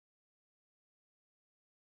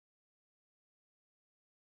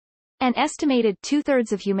An estimated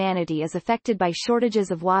two-thirds of humanity is affected by shortages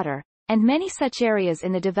of water, and many such areas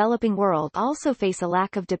in the developing world also face a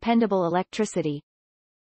lack of dependable electricity.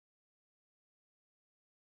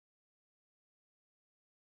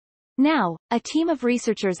 Now, a team of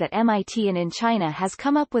researchers at MIT and in China has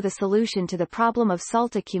come up with a solution to the problem of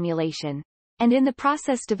salt accumulation, and in the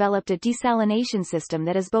process developed a desalination system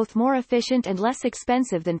that is both more efficient and less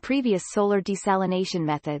expensive than previous solar desalination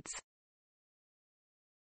methods.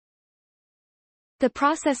 The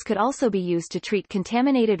process could also be used to treat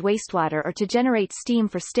contaminated wastewater or to generate steam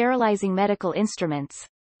for sterilizing medical instruments,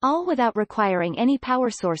 all without requiring any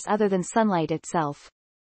power source other than sunlight itself.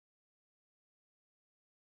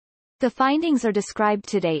 The findings are described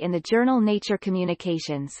today in the journal Nature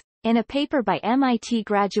Communications, in a paper by MIT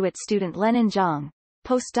graduate student Lenin Zhang,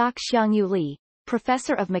 postdoc Xiangyu Li,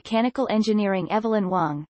 professor of mechanical engineering Evelyn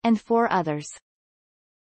Wang, and 4 others.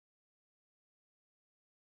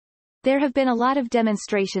 There have been a lot of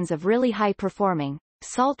demonstrations of really high-performing,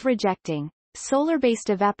 salt-rejecting, solar-based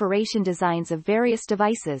evaporation designs of various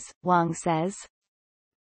devices, Wang says.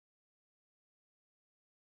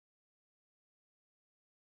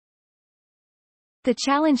 The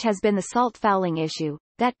challenge has been the salt fouling issue,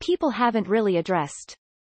 that people haven't really addressed.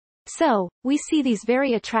 So, we see these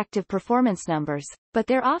very attractive performance numbers, but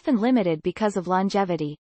they're often limited because of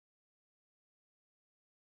longevity.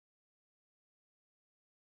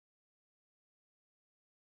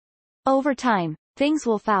 Over time, things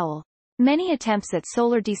will foul. Many attempts at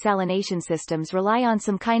solar desalination systems rely on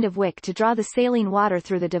some kind of wick to draw the saline water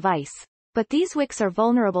through the device, but these wicks are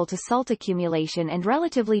vulnerable to salt accumulation and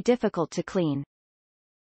relatively difficult to clean.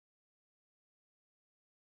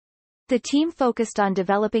 The team focused on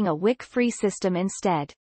developing a wick-free system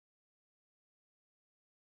instead.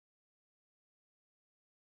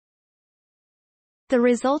 The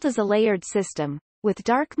result is a layered system, with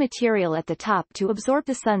dark material at the top to absorb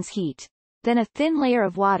the sun's heat, then a thin layer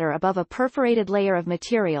of water above a perforated layer of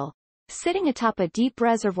material, sitting atop a deep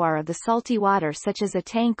reservoir of the salty water such as a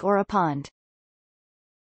tank or a pond.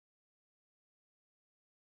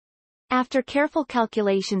 After careful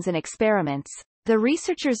calculations and experiments, the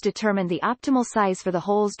researchers determined the optimal size for the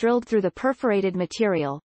holes drilled through the perforated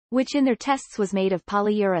material, which in their tests was made of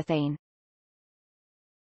polyurethane.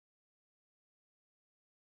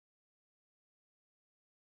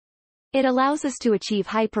 It allows us to achieve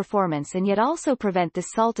high performance and yet also prevent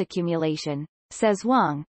this salt accumulation, says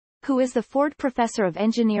Wang, who is the Ford Professor of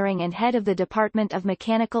Engineering and head of the Department of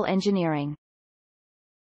Mechanical Engineering.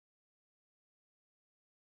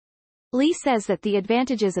 Li says that the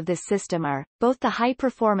advantages of this system are, both the high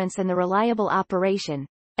performance and the reliable operation,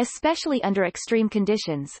 especially under extreme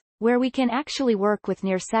conditions, where we can actually work with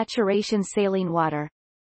near saturation saline water.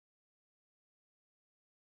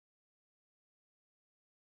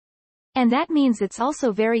 And that means it's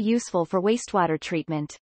also very useful for wastewater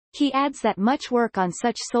treatment. He adds that much work on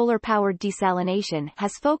such solar-powered desalination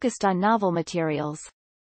has focused on novel materials.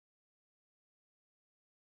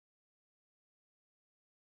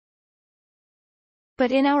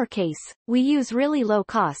 But in our case, we use really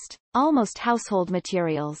low-cost, almost household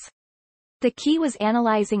materials. The key was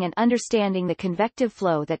analyzing and understanding the convective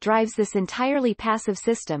flow that drives this entirely passive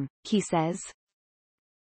system, he says.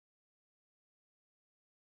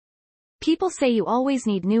 People say you always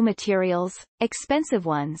need new materials, expensive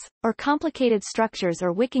ones, or complicated structures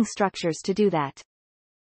or wicking structures to do that.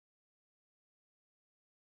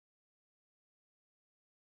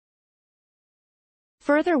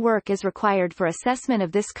 Further work is required for assessment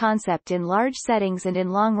of this concept in large settings and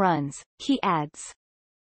in long runs, he adds.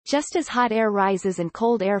 Just as hot air rises and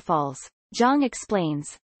cold air falls, Zhang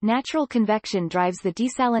explains, natural convection drives the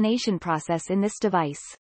desalination process in this device.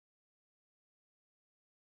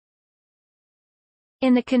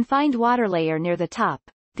 In the confined water layer near the top,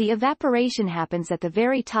 the evaporation happens at the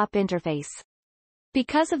very top interface.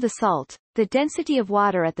 Because of the salt, the density of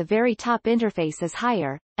water at the very top interface is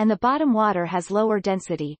higher, and the bottom water has lower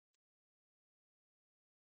density.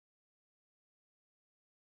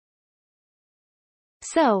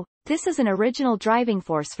 So, this is an original driving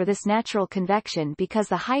force for this natural convection because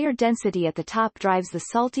the higher density at the top drives the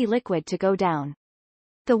salty liquid to go down.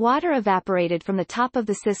 The water evaporated from the top of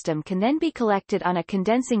the system can then be collected on a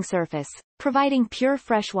condensing surface, providing pure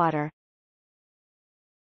fresh water.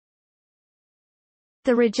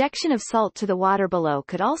 The rejection of salt to the water below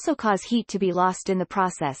could also cause heat to be lost in the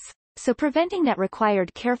process, so preventing that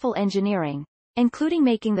required careful engineering, including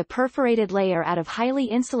making the perforated layer out of highly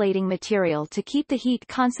insulating material to keep the heat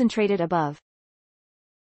concentrated above.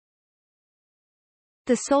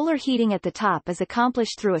 The solar heating at the top is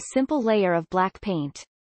accomplished through a simple layer of black paint.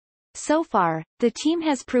 So far, the team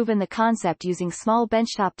has proven the concept using small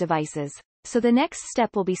benchtop devices, so the next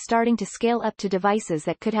step will be starting to scale up to devices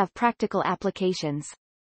that could have practical applications.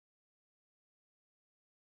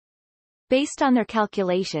 Based on their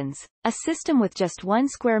calculations, a system with just 1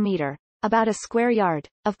 square meter, about a square yard,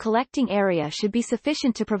 of collecting area should be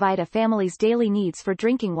sufficient to provide a family's daily needs for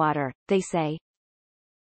drinking water, they say.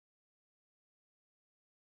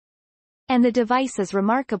 And the device is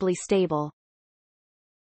remarkably stable.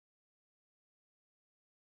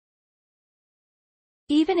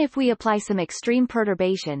 Even if we apply some extreme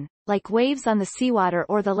perturbation, like waves on the seawater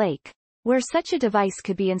or the lake, where such a device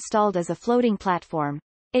could be installed as a floating platform,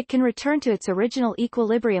 it can return to its original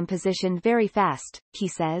equilibrium position very fast, he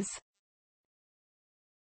says.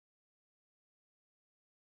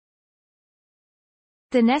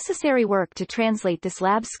 The necessary work to translate this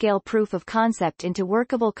lab-scale proof of concept into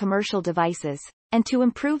workable commercial devices, and to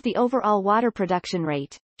improve the overall water production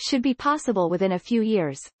rate, should be possible within a few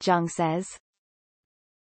years, Zhang says.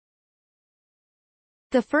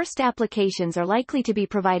 The first applications are likely to be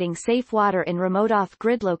providing safe water in remote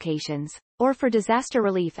off-grid locations, or for disaster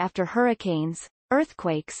relief after hurricanes,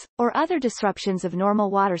 earthquakes, or other disruptions of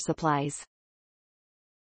normal water supplies.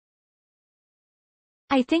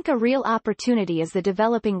 I think a real opportunity is the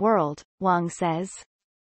developing world, Wang says.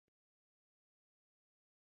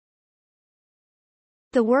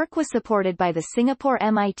 The work was supported by the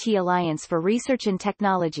Singapore-MIT Alliance for Research and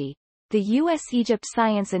Technology, the U.S.-Egypt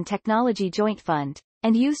Science and Technology Joint Fund,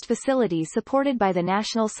 and used facilities supported by the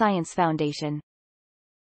National Science Foundation.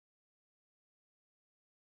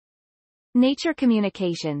 Nature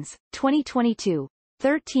Communications, 2022.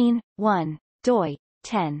 13.1. doi.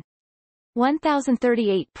 10.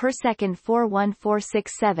 1038 per second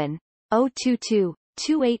 41467, 022,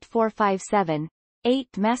 28457, 8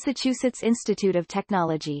 Massachusetts Institute of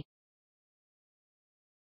Technology.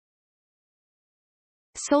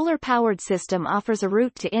 Solar-powered system offers a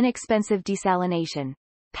route to inexpensive desalination.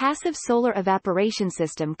 Passive solar evaporation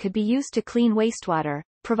system could be used to clean wastewater,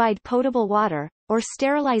 provide potable water, or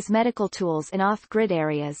sterilize medical tools in off-grid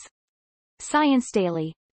areas. Science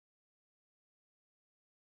Daily.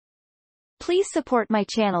 Please support my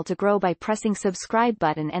channel to grow by pressing subscribe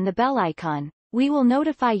button and the bell icon. We will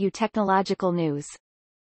notify you technological news.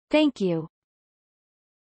 Thank you.